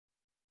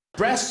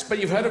Breasts, but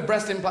you've heard of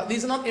breast implants.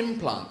 These are not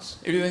implants.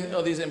 If you think,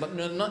 oh, these are implants.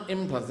 No, not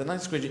implants. They're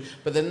nice squidgy,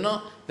 but they're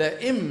not, they're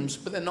IMS,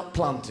 but they're not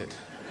planted.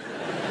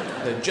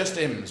 They're just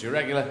IMS, your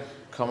regular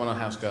common or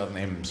house garden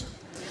IMS.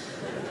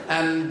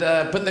 And,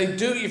 but they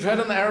do, you've heard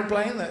on the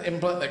aeroplane, that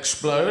implant that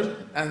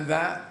explode, and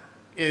that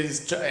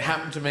is, it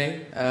happened to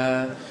me,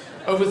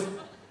 over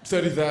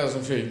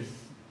 30,000 feet.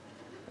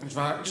 It's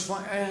like, just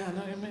like, yeah, I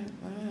know what you mean.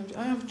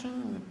 I have a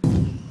child.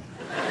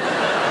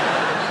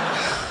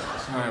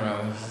 Sorry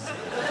about this.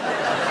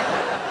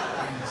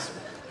 Yes.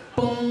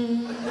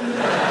 Boom.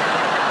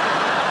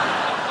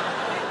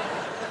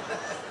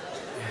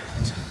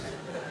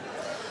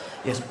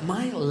 Yes,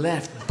 my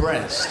left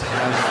breast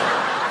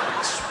has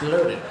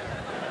exploded.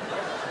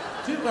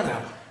 Have you got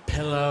a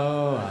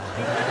pillow?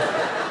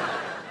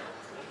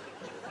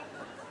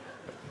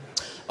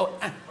 Oh,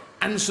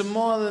 and some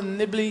more of the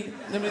nibbly.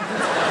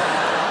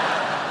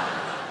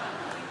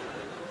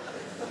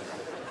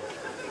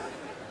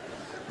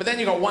 But then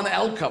you got one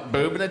L-cup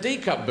boob and a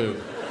D-cup boob.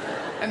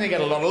 And you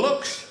get a lot of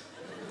looks.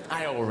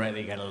 I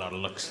already get a lot of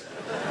looks.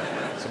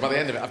 So by the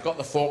end of it, I've got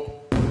the fork.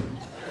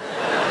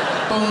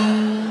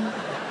 Boom.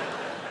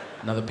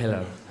 Another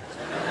pillow.